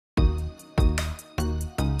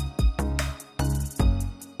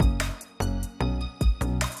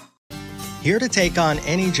Here to take on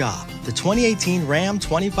any job, the 2018 Ram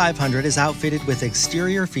 2500 is outfitted with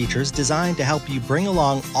exterior features designed to help you bring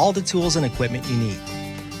along all the tools and equipment you need.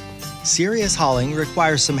 Serious hauling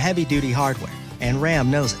requires some heavy-duty hardware, and Ram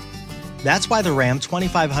knows it. That's why the Ram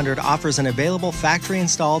 2500 offers an available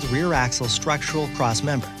factory-installed rear-axle structural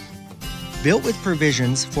cross-member. Built with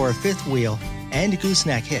provisions for a fifth wheel and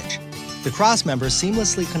gooseneck hitch, the cross-member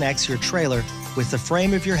seamlessly connects your trailer with the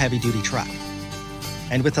frame of your heavy-duty truck.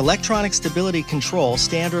 And with electronic stability control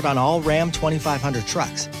standard on all Ram 2500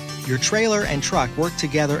 trucks, your trailer and truck work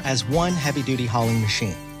together as one heavy-duty hauling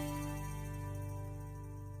machine.